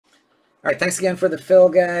All right, thanks again for the fill,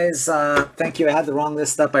 guys. Thank you. I had the wrong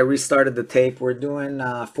list up. I restarted the tape. We're doing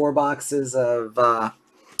 4 boxes of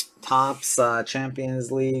Topps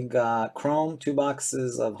Champions League Chrome, 2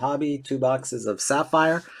 boxes of Hobby, 2 boxes of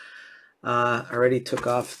Sapphire. I already took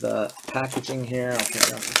off the packaging here. I'll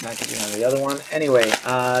take off the packaging on the other one. Anyway,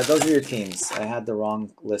 those are your teams. I had the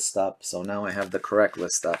wrong list up, so now I have the correct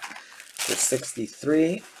list up. For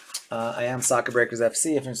 63. I am Soccer Breakers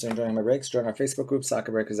FC. If you're interested in joining my breaks, join our Facebook group,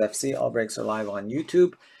 Soccer Breakers FC. All breaks are live on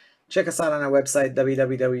YouTube. Check us out on our website,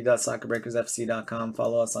 www.soccerbreakersfc.com.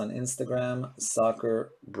 Follow us on Instagram,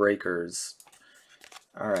 Soccer Breakers.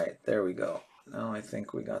 All right, there we go. Now I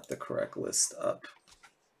think we got the correct list up.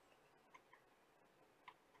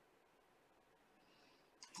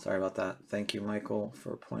 Sorry about that. Thank you, Michael,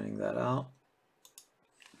 for pointing that out.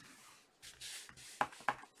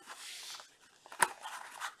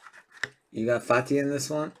 You got Fatih in this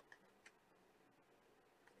one?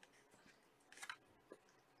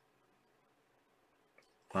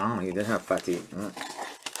 Wow, you did have Fatih.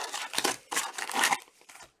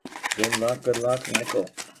 Good luck, Michael.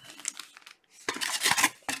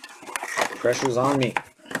 Pressure's on me.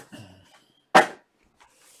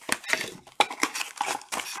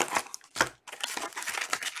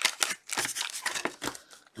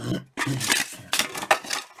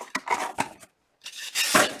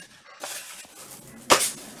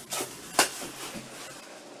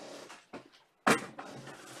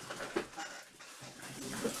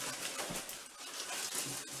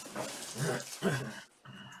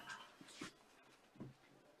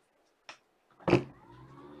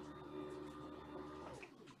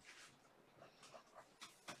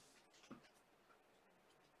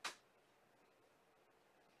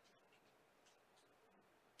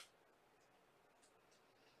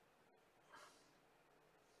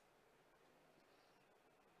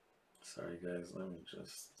 Sorry, guys. Let me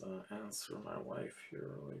just answer my wife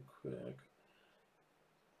here really quick.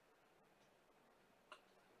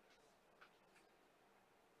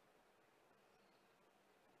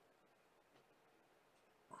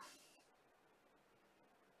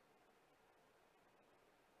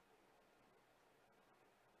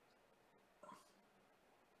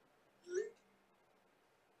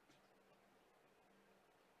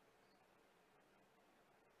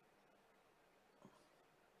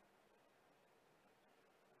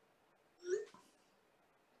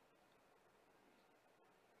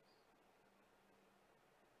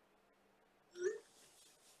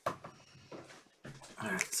 All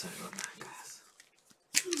right, sorry about that, guys.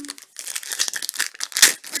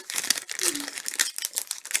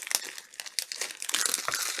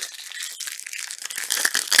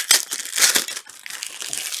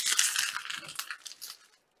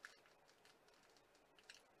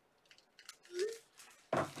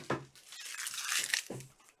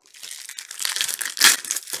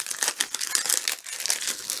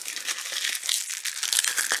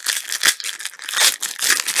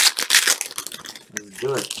 Let's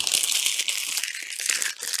do it.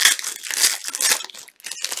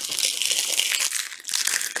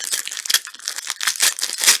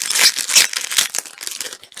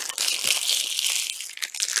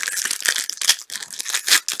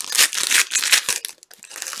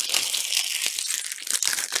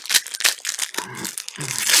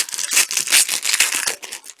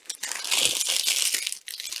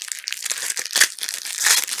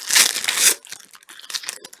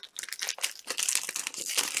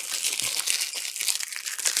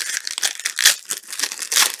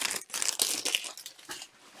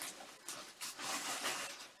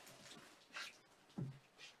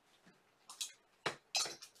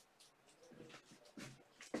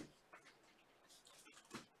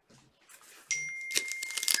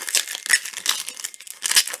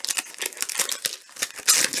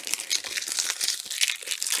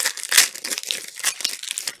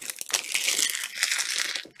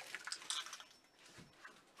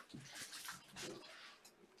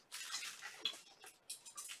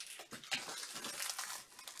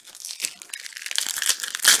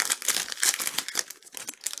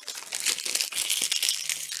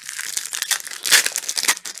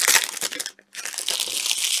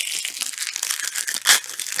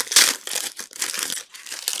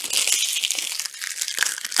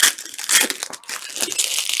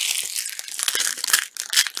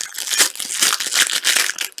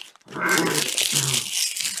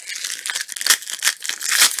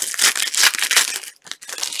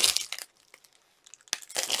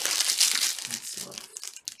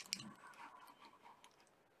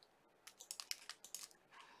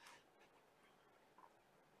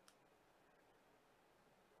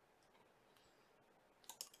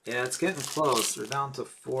 Yeah, it's getting close. We're down to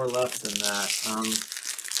 4 left in that.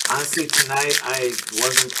 Honestly, tonight I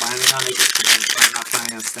wasn't planning on it just because I'm not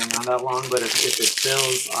planning on staying on that long. But if it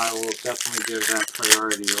fills, I will definitely give that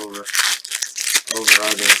priority over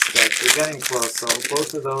others. But we're getting close. So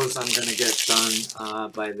both of those I'm going to get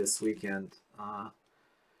done by this weekend.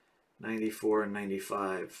 94 and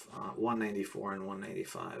 95. 194 and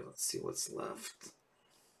 195. Let's see what's left.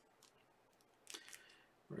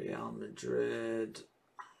 Real Madrid.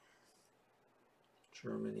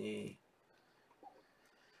 Germany.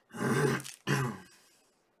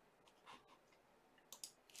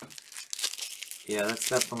 Yeah, that's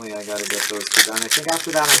definitely, I gotta get those two done. I think after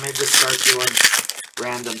that I may just start doing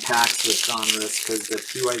random packs with genres because the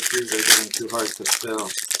PYTs are getting too hard to fill.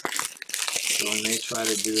 So we may try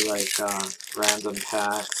to do like random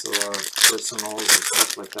packs or personals or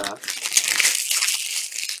stuff like that.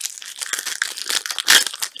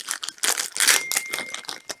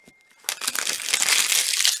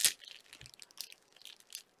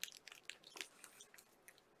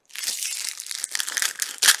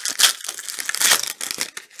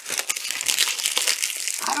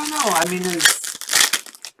 I don't know. I mean, is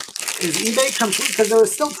eBay complete? Because there were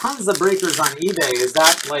still tons of breakers on eBay. Is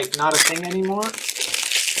that like not a thing anymore?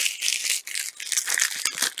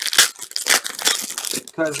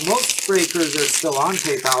 Because most breakers are still on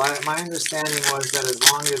PayPal. My understanding was that as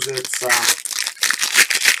long as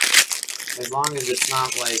it's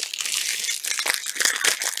not like,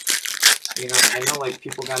 you know, I know like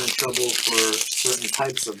people got in trouble for certain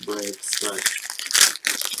types of breaks, but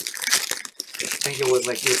I think it was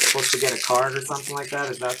like you're supposed to get a card or something like that.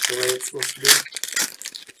 Is that the way it's supposed to be?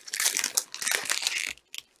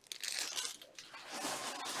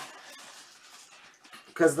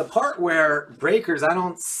 Because the part where breakers, I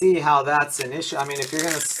don't see how that's an issue. I mean, if you're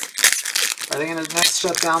are they gonna next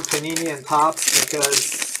shut down Panini and Topps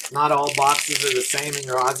because not all boxes are the same and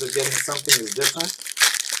your odds of getting something is different?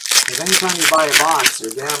 Because anytime you buy a box,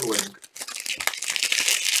 you're gambling.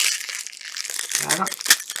 I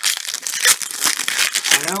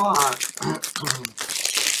know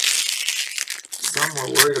some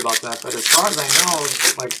were worried about that, but as far as I know,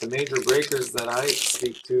 like the major breakers that I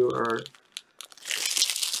speak to are,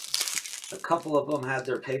 a couple of them had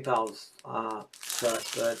their PayPals shut,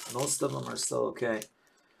 but most of them are still okay.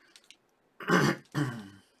 Well,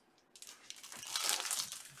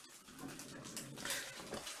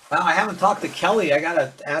 I haven't talked to Kelly. I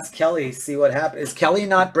gotta ask Kelly, see what happened. Is Kelly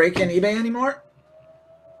not breaking eBay anymore?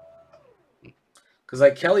 Because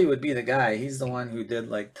like Kelly would be the guy. He's the one who did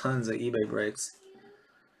like tons of eBay breaks.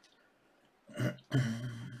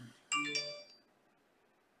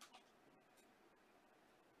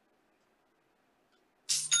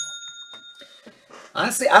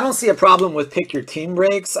 Honestly, I don't see a problem with pick your team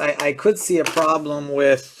breaks. I could see a problem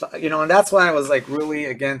with, you know, and that's why I was like really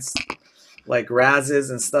against like Razes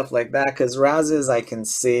and stuff like that. Because Razes I can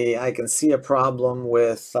see a problem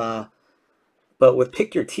with, but with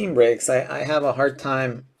pick your team breaks, I have a hard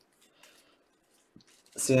time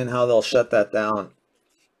seeing how they'll shut that down.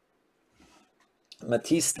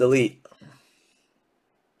 Matisse delete.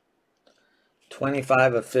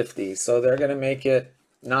 25 of 50. So they're going to make it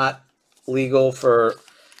not legal for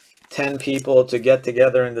 10 people to get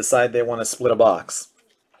together and decide they want to split a box.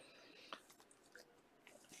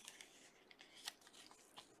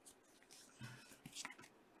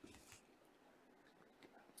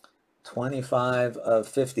 $25 of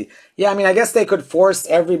 50. Yeah, I mean, I guess they could force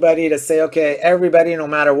everybody to say, okay, everybody, no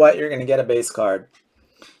matter what, you're going to get a base card.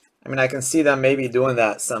 I mean, I can see them maybe doing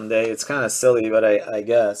that someday. It's kind of silly, but I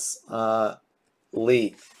guess.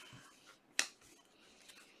 Lee.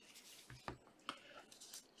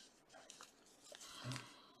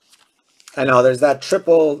 I know there's that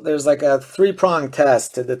there's like a 3-prong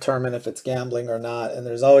test to determine if it's gambling or not. And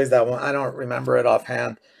there's always that one, I don't remember it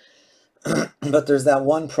offhand, but there's that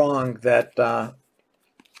one prong that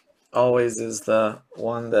always is the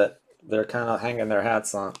one that they're kind of hanging their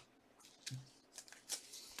hats on.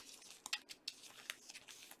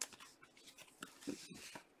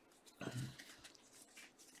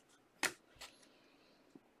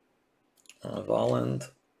 Volland.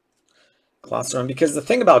 Classroom, because the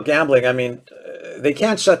thing about gambling, I mean, they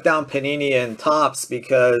can't shut down Panini and Topps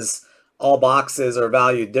because all boxes are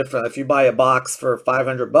valued different. If you buy a box for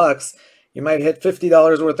 $500, you might hit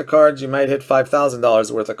 $50 worth of cards, you might hit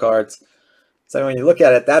 $5,000 worth of cards. So when you look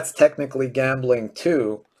at it, that's technically gambling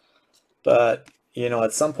too. But, you know,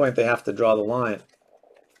 at some point they have to draw the line.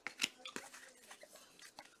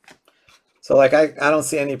 So like I don't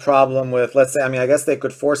see any problem with, let's say, I mean, I guess they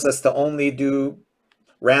could force us to only do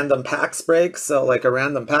random packs breaks. So like a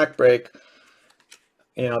random pack break,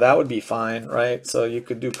 you know, that would be fine, right? So you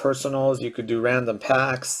could do personals, you could do random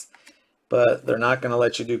packs, but they're not going to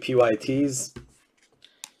let you do PYTs.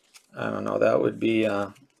 I don't know, that would be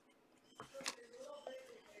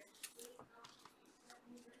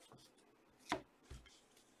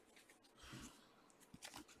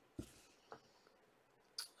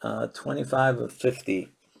 25 of 50.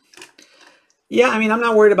 Yeah, I mean, I'm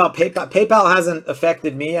not worried about PayPal. PayPal hasn't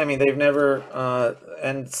affected me. I mean, they've never,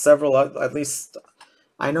 and several, at least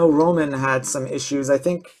I know Roman had some issues. I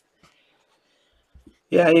think,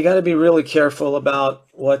 yeah, you got to be really careful about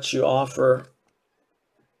what you offer.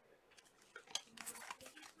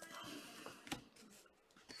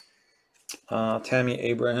 Tammy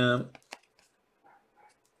Abraham.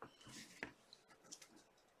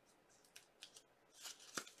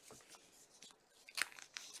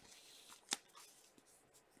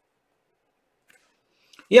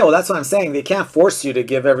 Yeah, well, that's what I'm saying. They can't force you to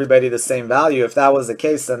give everybody the same value. If that was the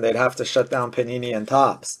case, then they'd have to shut down Panini and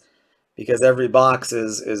Topps because every box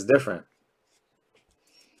is different.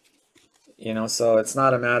 You know, so it's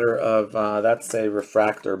not a matter of, that's a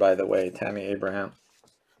refractor, by the way, Tammy Abraham.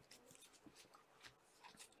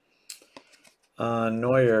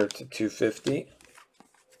 Neuer to 250.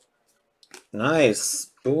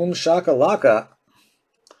 Nice. Boom shakalaka.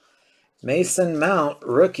 Mason Mount,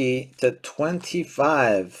 rookie to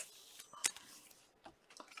 25.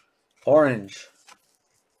 Orange.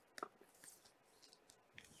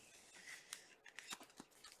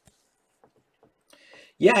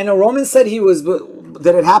 Yeah, I know Roman said he was,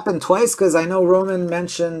 did it happen twice? Because I know Roman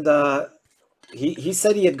mentioned, he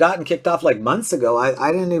said he had gotten kicked off like months ago.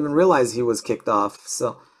 I didn't even realize he was kicked off.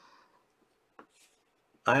 So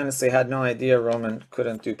I honestly had no idea Roman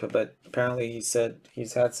couldn't do, but apparently he said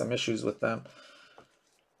he's had some issues with them.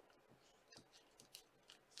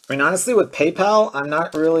 I mean, honestly, with PayPal, I'm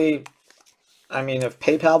not really, I mean, if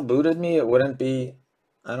PayPal booted me, it wouldn't be,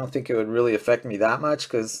 I don't think it would really affect me that much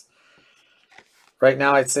because right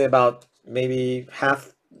now I'd say about maybe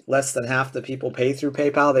half, less than half the people pay through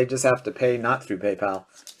PayPal. They just have to pay not through PayPal.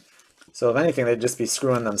 So if anything, they'd just be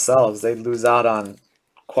screwing themselves. They'd lose out on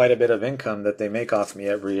quite a bit of income that they make off me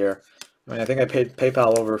every year. I mean, I think I paid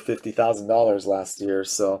PayPal over $50,000 last year,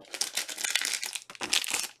 so.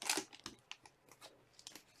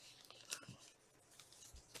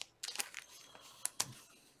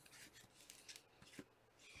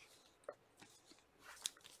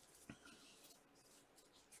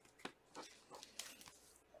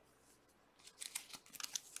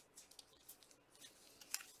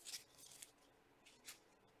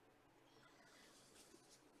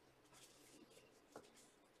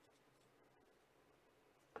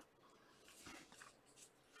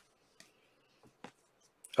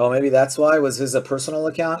 Oh, maybe that's why. Was his a personal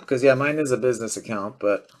account? Because, yeah, mine is a business account,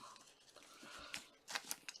 but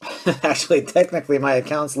actually, technically, my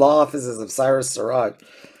account's law office is of Cyrus Siraj.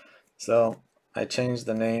 So I changed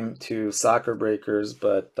the name to Soccer Breakers,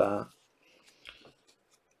 but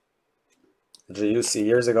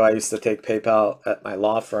years ago, I used to take PayPal at my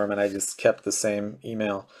law firm, and I just kept the same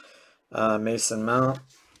email. Mason Mount.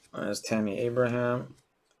 There's Tammy Abraham.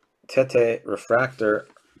 Tete Refractor.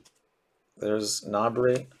 There's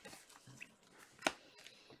Nabri.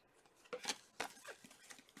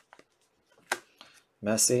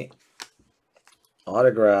 Messi.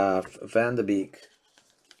 Autograph. Van de Beek.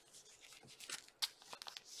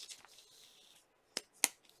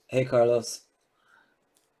 Hey, Carlos.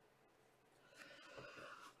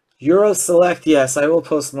 Euro Select, yes, I will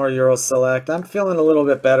post more Euro Select. I'm feeling a little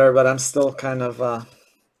bit better, but I'm still kind of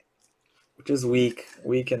just weak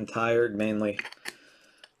and tired mainly.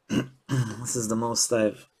 This is the most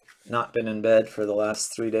I've not been in bed for the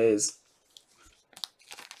last 3 days.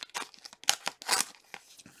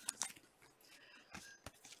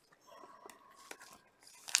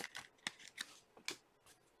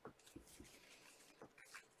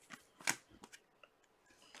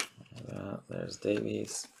 There's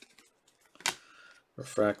Davies.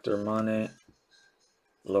 Refractor Mane.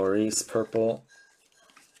 Lloris purple.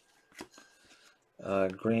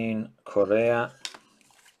 Green Correa.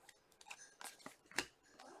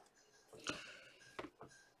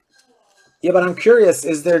 Yeah, but I'm curious,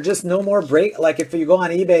 is there just no more break? Like if you go on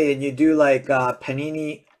eBay and you do like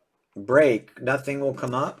Panini break, nothing will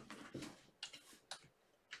come up?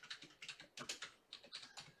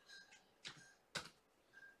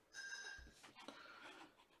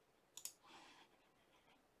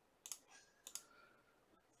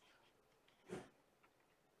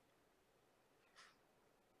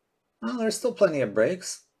 Oh, there's still plenty of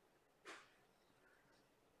breaks.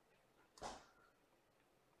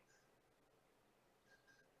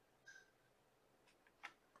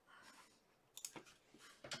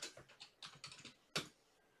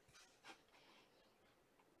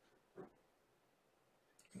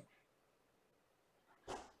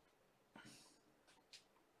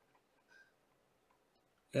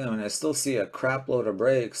 Yeah, I mean, I still see a crap load of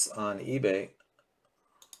breaks on eBay.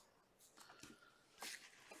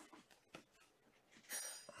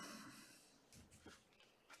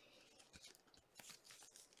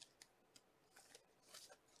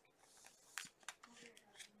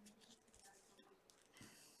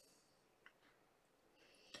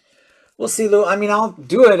 We'll see, Lou. I mean, I'll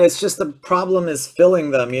do it. It's just the problem is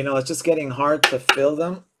filling them. You know, it's just getting hard to fill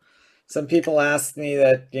them. Some people ask me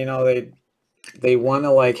that, you know, they want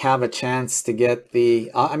to like have a chance to get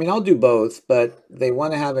the. I mean, I'll do both, but they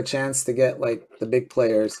want to have a chance to get like the big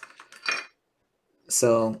players.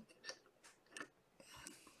 So,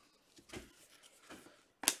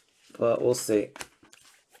 but we'll see.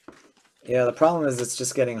 Yeah, the problem is it's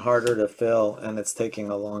just getting harder to fill, and it's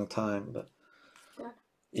taking a long time. But Dad,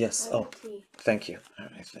 yes. Oh, thank you. All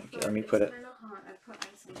right, thank you. Let me put it. Hot. I put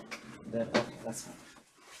ice in it. Then, okay, that's fine.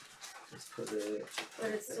 Just put it.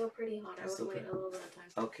 But it's still pretty hot. I would wait a little bit of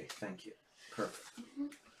time. Okay, thank you. Perfect.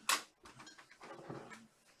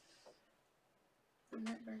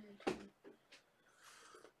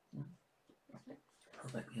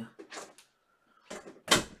 Perfect, yeah.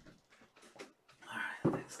 Alright,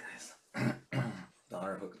 thanks guys.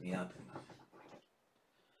 Daughter hooked me up.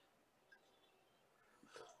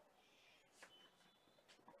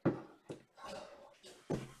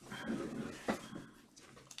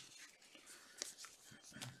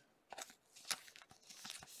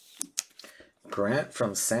 Grant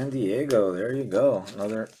from San Diego. There you go.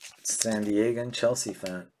 Another San Diegan Chelsea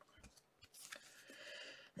fan.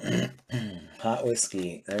 Hot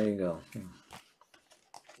whiskey. There you go.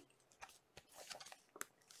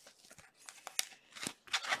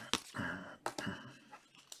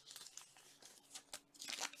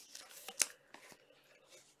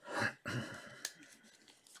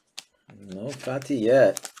 No Fatty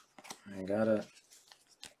yet. I gotta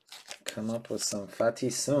come up with some Fatty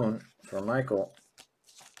soon for Michael.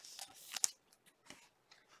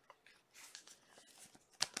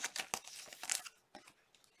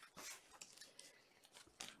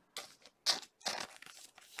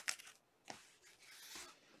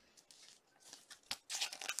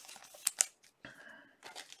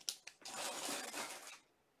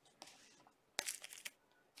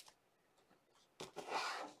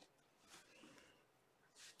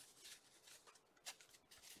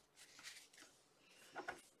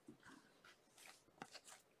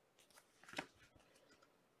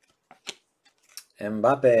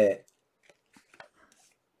 Mbappe.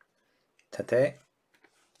 Tate.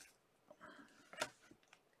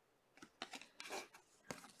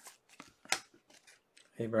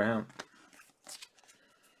 Abraham.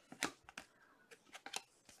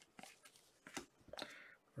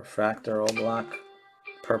 Refractor Oblak.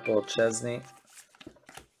 Purple Chesney.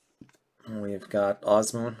 And we've got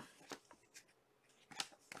Osmoon.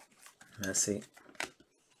 Messi.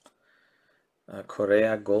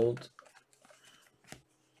 Correa Gold.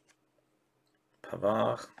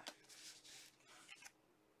 Pavard.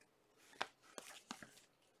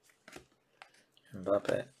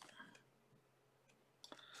 Mbappe.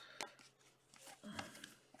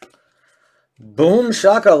 Boom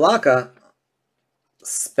shakalaka.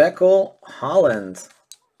 Speckle Holland.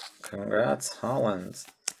 Congrats, Holland.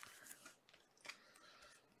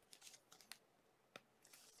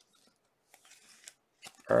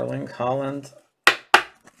 Erling Holland.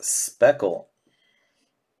 Speckle.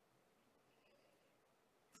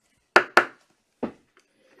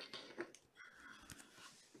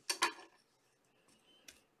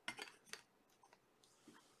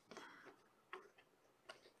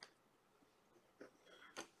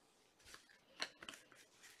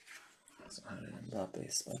 So I did Mbappe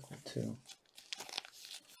Speckle too.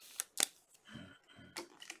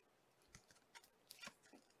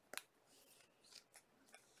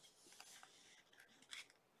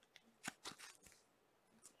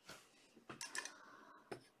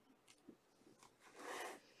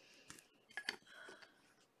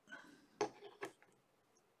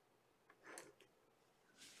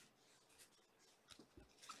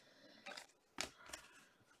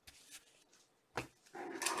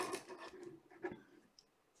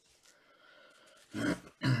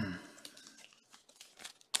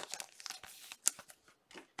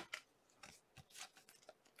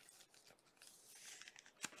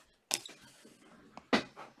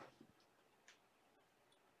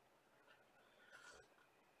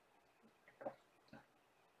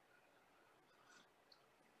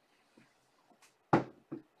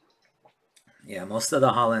 Yeah, most of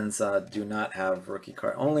the Hollands do not have rookie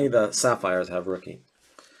card. Only the Sapphires have rookie.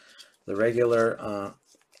 The regular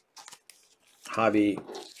hobby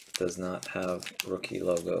does not have rookie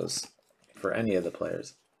logos for any of the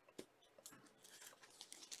players.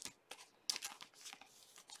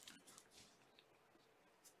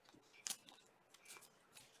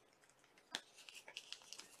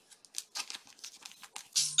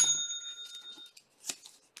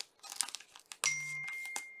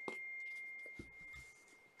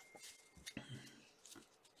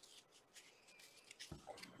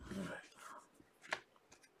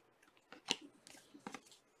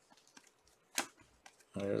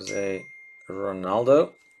 There's a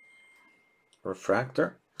Ronaldo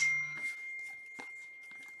refractor.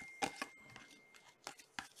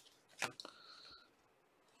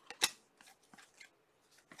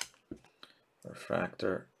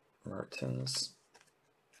 Refractor Mertens.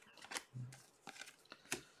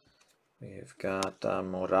 We've got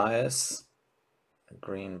Moraes,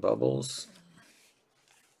 green bubbles.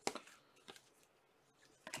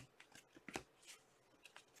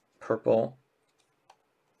 Purple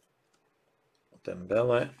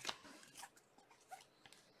Dembele.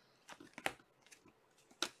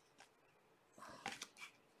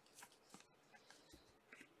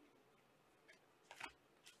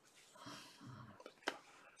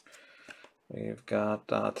 We've got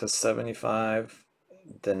to 75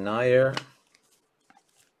 Denier.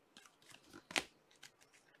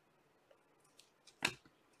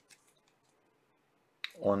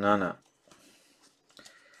 Onana.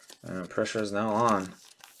 And pressure is now on.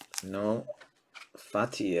 No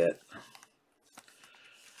Fati yet.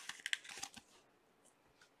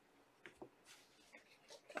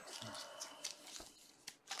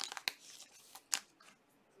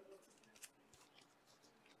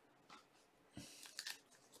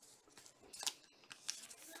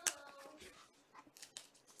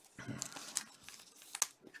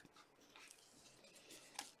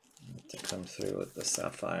 To come through with the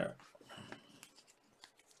sapphire.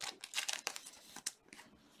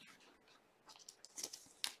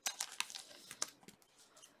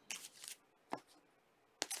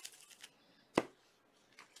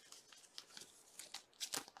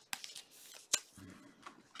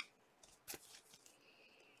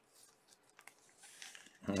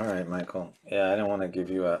 All right, Michael. Yeah, I don't want to give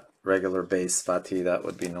you a regular base Fati. That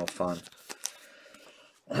would be no fun.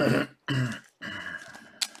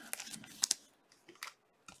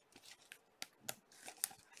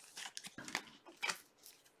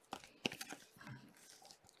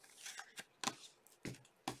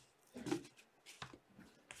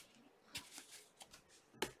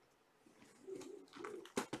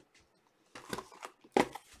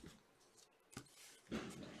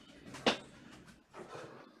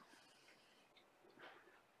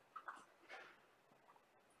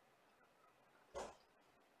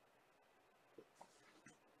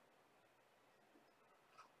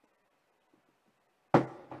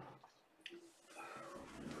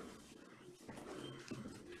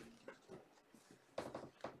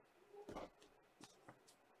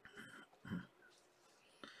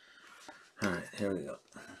 All right, here we go.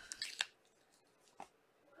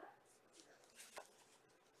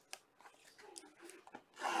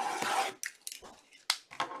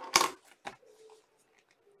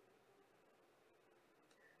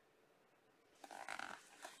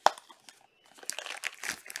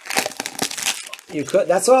 You could.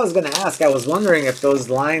 That's what I was going to ask. I was wondering if those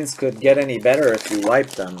lines could get any better if you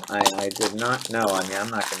wiped them. I did not know. I mean, I'm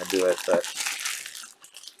not going to do it, but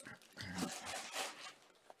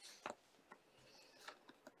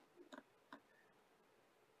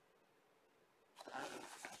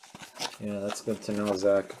yeah, that's good to know,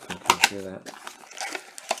 Zach. If you can do that.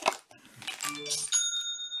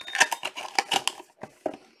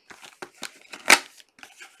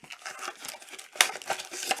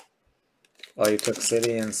 Oh, you took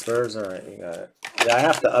City and Spurs? All right, you got it. Yeah, I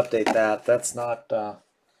have to update that. That's not... I'll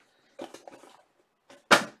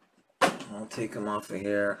take them off of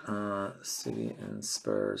here. City and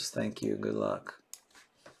Spurs. Thank you. Good luck.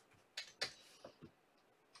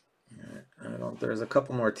 All right, I don't... There's a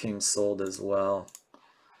couple more teams sold as well.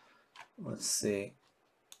 Let's see.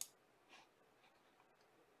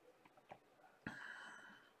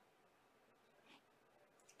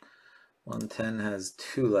 $110 has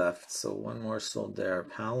 2 left, so one more sold there.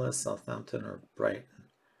 Palace, Southampton, or Brighton?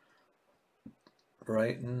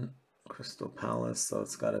 Brighton, Crystal Palace, so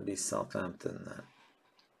it's got to be Southampton then.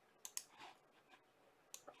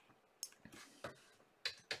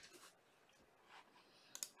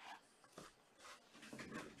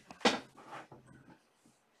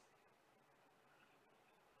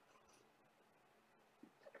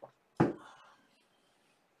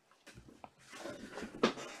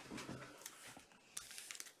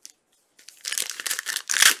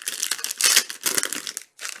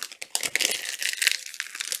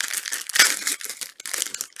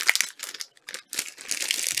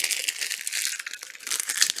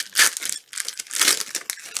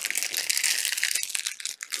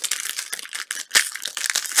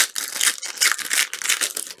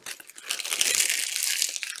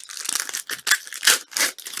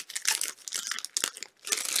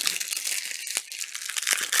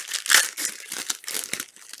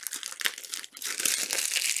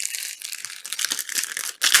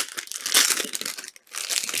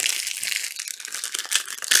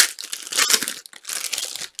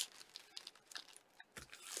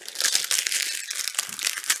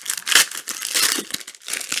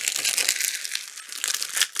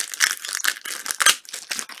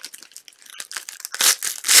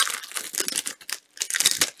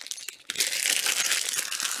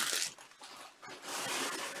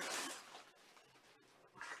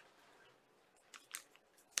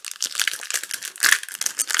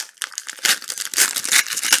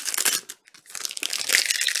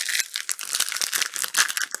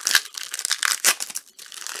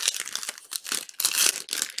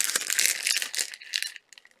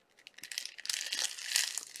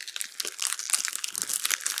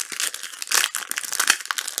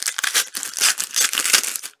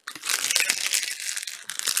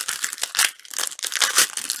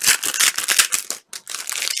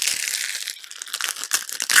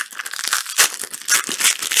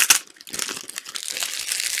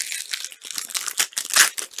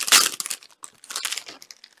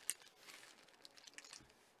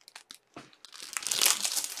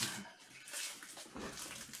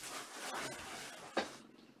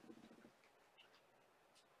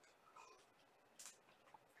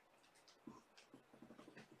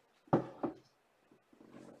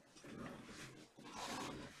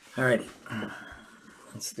 Alrighty,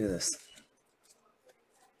 let's do this.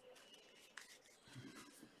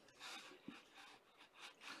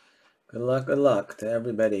 Good luck to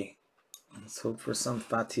everybody. Let's hope for some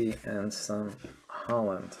Fatih and some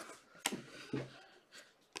Holland.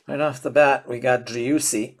 Right off the bat, we got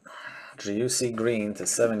Driussi. Driussi green to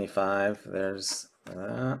 75. There's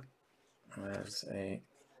that. There's a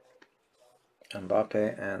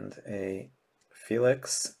Mbappe and a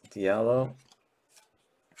Felix Diallo.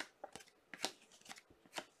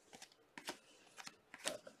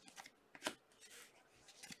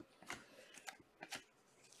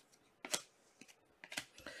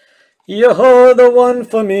 You're the one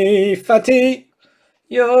for me, Fatih.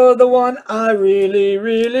 You're the one I really,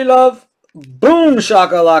 really love. Boom,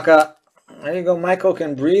 shakalaka. There you go. Michael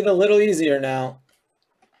can breathe a little easier now.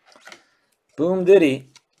 Boom diddy.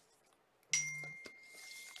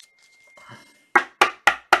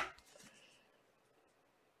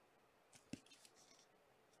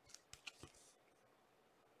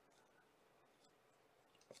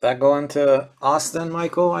 That going to Austin,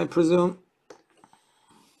 Michael, I presume?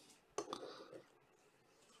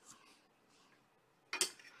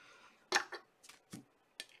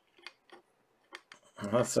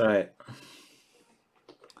 That's right.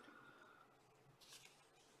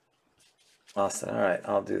 Austin, all right,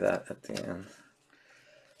 I'll do that at the end.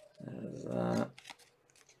 There's that.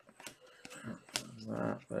 There's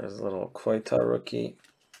that. There's a little Koita rookie.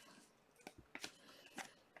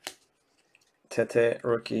 Tete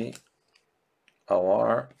rookie.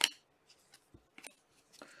 Awar.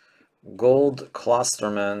 Gold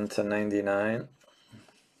Klosterman to 99.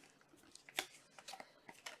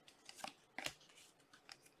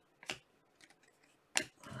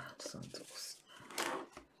 Santos.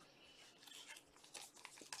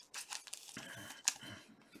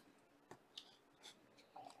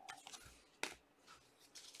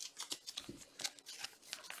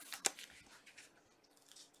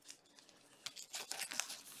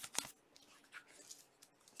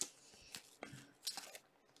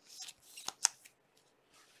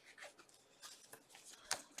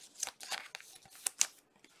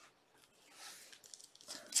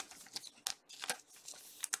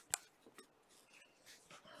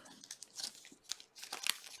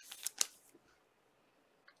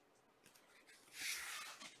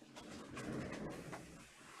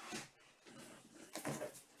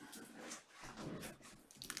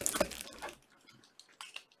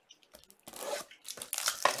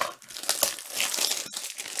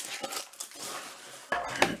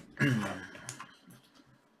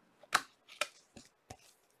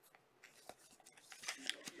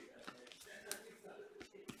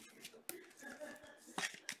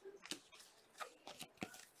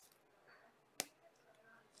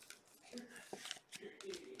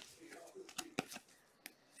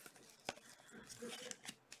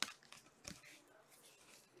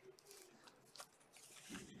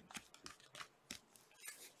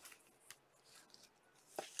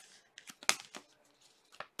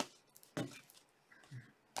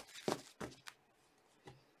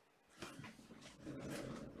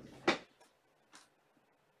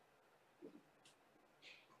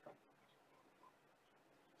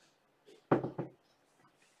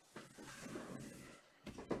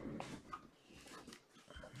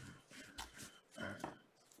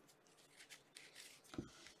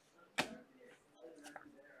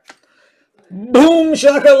 Boom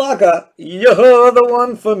shakalaka. You're the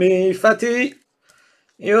one for me, Fatih.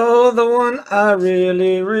 You're the one I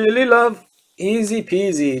really, really love. Easy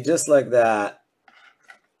peasy, just like that.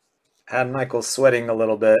 Had Michael sweating a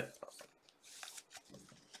little bit.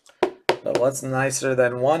 But what's nicer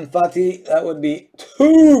than one Fatih? That would be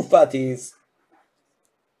two Fatihs.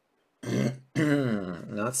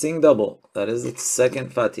 Not seeing double. That is its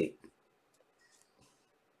second Fatih.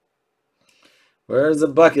 Where's the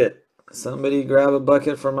bucket? Somebody grab a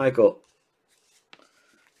bucket for Michael.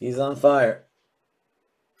 He's on fire.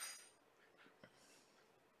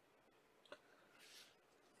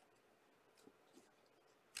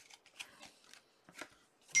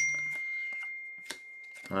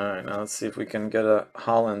 All right, now let's see if we can get a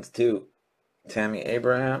Holland too. Tammy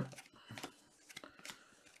Abraham.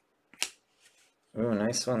 Ooh,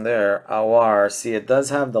 nice one there. Awar. See, it does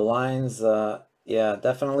have the lines. Yeah,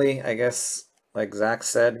 definitely. I guess, like Zach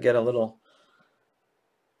said, get a little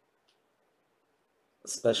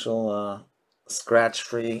special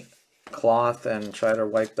scratch-free cloth and try to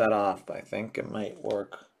wipe that off. I think it might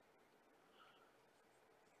work.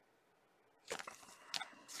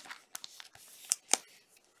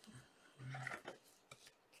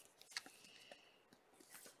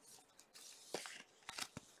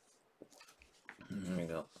 There we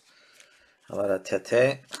go. How about a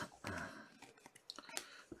Tete?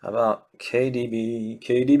 How about KDB?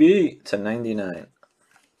 KDB to 99.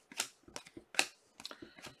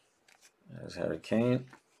 There's Harry Kane.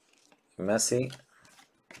 Messi.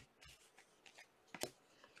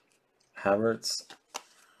 Havertz.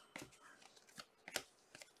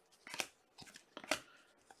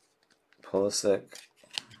 Pulisic.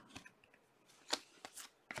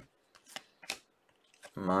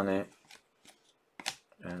 Mane.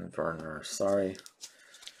 And Werner. Sorry.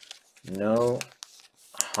 No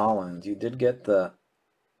Holland. You did get the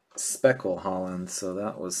Speckle Holland, so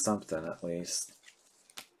that was something at least.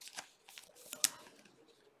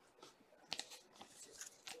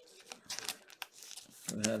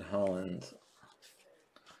 We had Holland.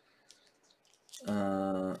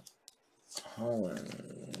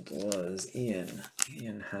 Holland was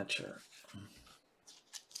Ian Hatcher.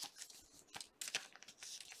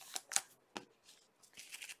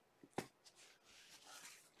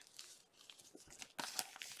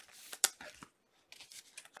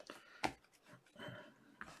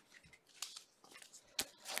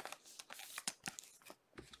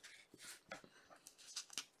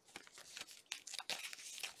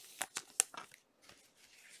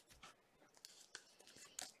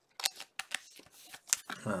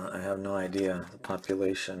 I have no idea the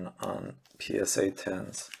population on PSA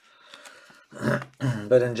 10s.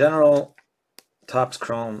 But in general, Topps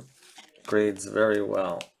Chrome grades very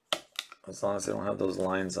well, as long as they don't have those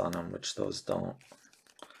lines on them, which those don't.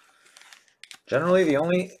 Generally, the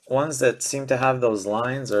only ones that seem to have those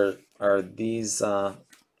lines are these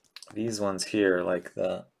ones here, like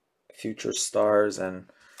the Future Stars and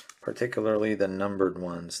particularly the numbered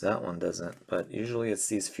ones. That one doesn't, but usually it's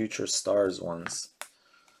these Future Stars ones.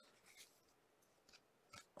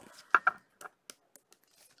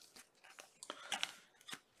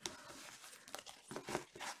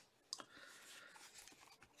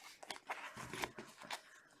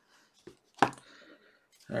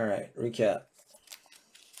 All right, recap.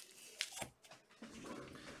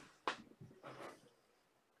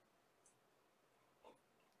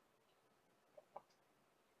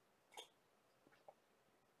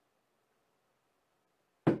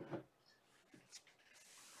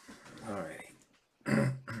 All right.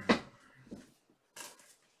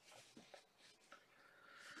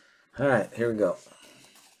 All right, here we go.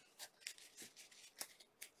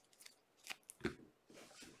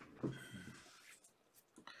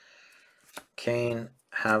 Kane,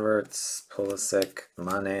 Havertz, Pulisic,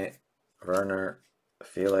 Mane, Werner,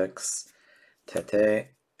 Felix, Tete,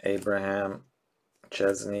 Abraham,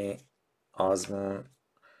 Chesney, Osman,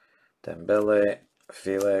 Dembele,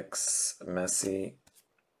 Felix, Messi,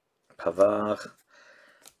 Pavard,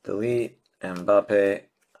 Delete, Mbappe,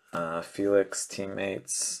 Felix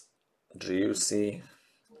teammates, Giussi,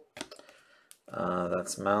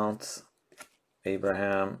 that's Mount,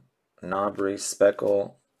 Abraham, Gnabry,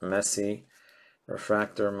 Speckle, Messi,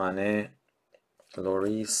 Refractor, Mane,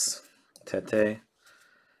 Lloris, Tete,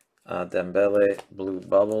 Dembele, Blue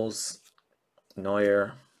Bubbles,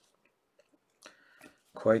 Neuer,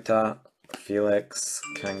 Koita, Felix,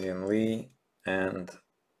 Kangin Lee, and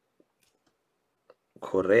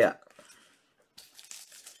Correa.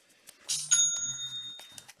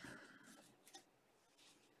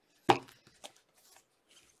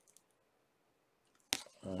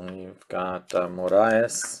 You've got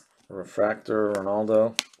Moraes, Refractor,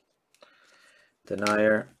 Ronaldo,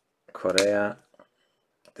 Denier, Correa,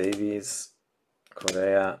 Davies,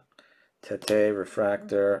 Correa, Tete,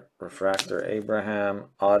 Refractor, Refractor Abraham,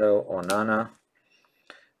 Auto, Onana,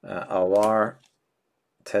 Awar,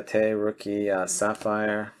 Tete, Rookie,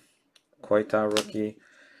 Sapphire, Koita, Rookie,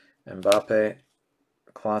 Mbappe,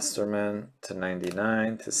 Klosterman to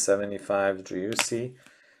 99 to 75, Driussi,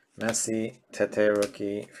 Messi, Tete,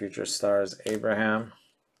 Rookie, Future Stars, Abraham.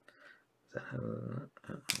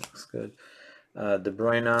 That looks good. De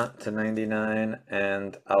Bruyne to 99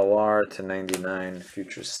 and Awar to 99,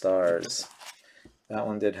 Future Stars. That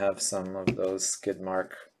one did have some of those skid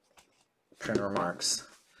mark printer marks.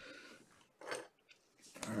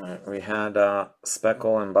 All right, we had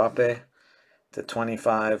Speckle Mbappe to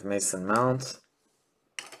 25, Mason Mount.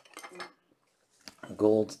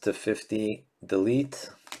 Gold to 50, Delete.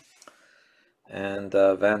 And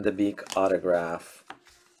Van de Beek autograph.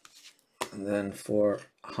 And then for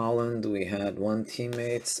Holland, we had one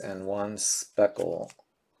teammates and one Speckle.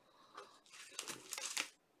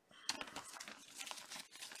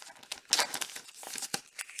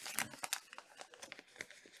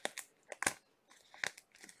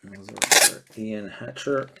 Those are for Ian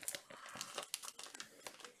Hatcher.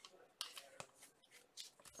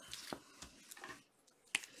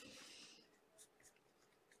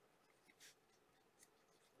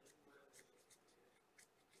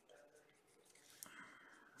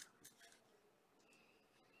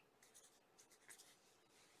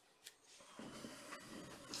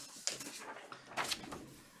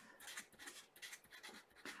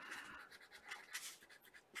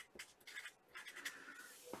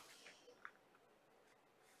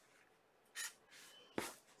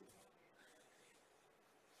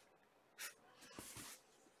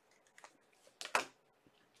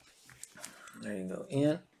 There you go,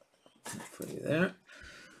 Ian. Put you there.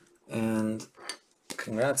 And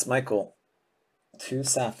congrats, Michael. 2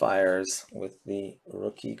 sapphires with the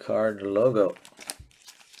rookie card logo.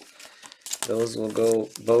 Those will go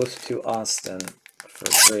both to Austin for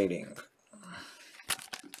grading.